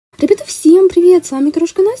Привет, с вами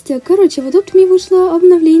Крошка Настя. Короче, в АДОПТ вышло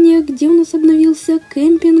обновление, где у нас обновился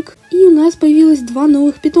кемпинг. И у нас появилось два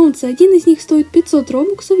новых питомца. Один из них стоит 500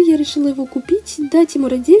 робоксов, я решила его купить, дать ему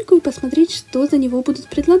родильку и посмотреть, что за него будут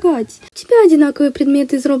предлагать. У тебя одинаковые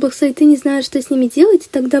предметы из Роблокса, и ты не знаешь, что с ними делать,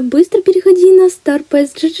 тогда быстро переходи на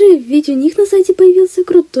StarPass.gg, ведь у них на сайте появился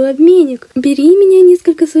крутой обменник. Бери меня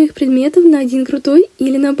несколько своих предметов на один крутой,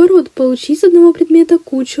 или наоборот, получи с одного предмета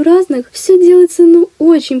кучу разных. Все делается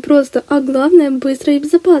очень просто, а главное быстро и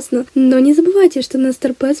безопасно. Но не забывайте, что на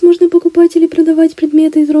StarPass можно покупать или продавать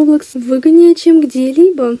предметы из Roblox выгоднее, чем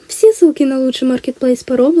где-либо. Все ссылки на лучший маркетплейс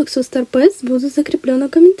по Роблоксу StarPass будут закреплены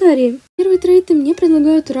в комментарии. Первый трейд мне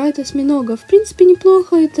предлагают райд осьминога. В принципе,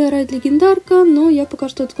 неплохо, это райд легендарка, но я пока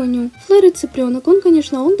что отклоню. Флэр и цыпленок, он,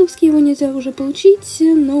 конечно, олдовский, его нельзя уже получить,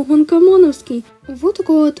 но он камоновский. Вот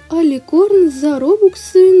такой вот аликорн за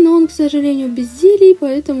робоксы, но он, к сожалению, без зелий,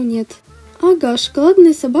 поэтому нет. Ага,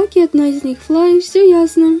 шоколадные собаки, одна из них флай, все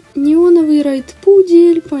ясно. Неоновый райд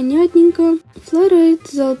пудель, понятненько. Флайрайд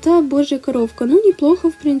золотая божья коровка. Неплохо,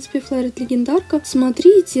 в принципе, флайрайд легендарка.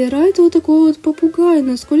 Смотрите, райд вот такой вот попугай.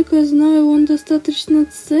 Насколько я знаю, он достаточно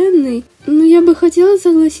ценный. Я бы хотела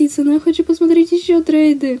согласиться, но я хочу посмотреть еще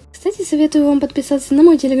трейды. Кстати, советую вам подписаться на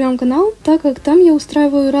мой телеграм-канал, так как там я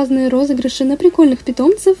устраиваю разные розыгрыши на прикольных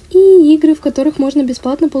питомцев и игры, в которых можно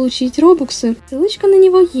бесплатно получить робоксы. Ссылочка на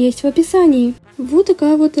него есть в описании. Вот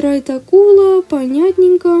такая вот райд-акула,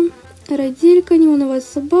 понятненько. Родилька, неоновая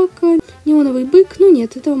собака, неоновый бык,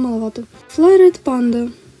 нет, этого маловато. Флайрайд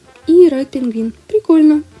панда и райд пингвин.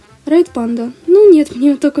 Прикольно. Райд панда. Нет,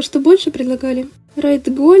 мне только что больше предлагали.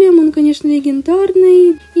 Райд голем, он, конечно,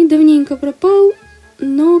 легендарный и давненько пропал,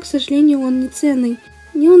 но, к сожалению, он не ценный.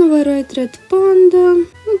 Неоновый райд ред панда,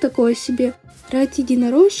 такое себе. Райд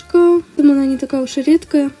единорожка, думаю, она не такая уж и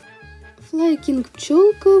редкая. Флай кинг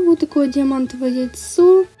пчелка, вот такое диамантовое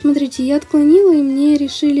яйцо. Смотрите, я отклонила, и мне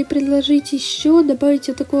решили предложить еще добавить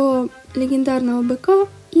вот такого легендарного быка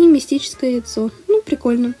и мистическое яйцо.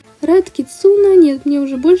 Прикольно. Райд кицуна, нет, мне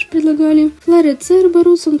уже больше предлагали. Флайрайд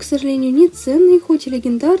церберус, он, к сожалению, не ценный, хоть и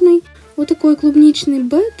легендарный. Вот такой клубничный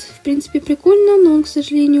бет, в принципе, прикольно, но он, к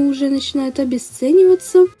сожалению, уже начинает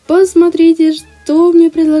обесцениваться. Посмотрите, что мне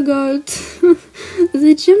предлагают.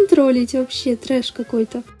 Зачем троллить вообще, трэш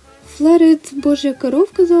какой-то. Флайрайд божья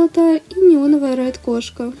коровка золотая и неоновая райд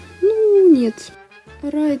кошка. Нет.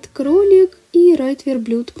 Райд кролик и райд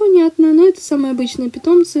верблюд. Понятно, но это самые обычные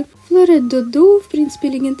питомцы. Флайрайд додо, в принципе,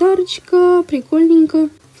 легендарочка, прикольненько.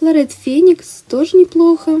 Флайрайд феникс, тоже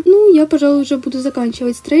неплохо. Я, пожалуй, уже буду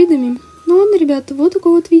заканчивать с трейдами. Ладно, ребята, вот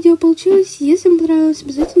такое вот видео получилось. Если вам понравилось,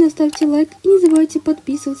 обязательно ставьте лайк. И не забывайте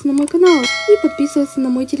подписываться на мой канал. И подписываться на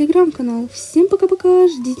мой телеграм-канал. Всем пока-пока,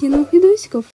 ждите новых видосиков.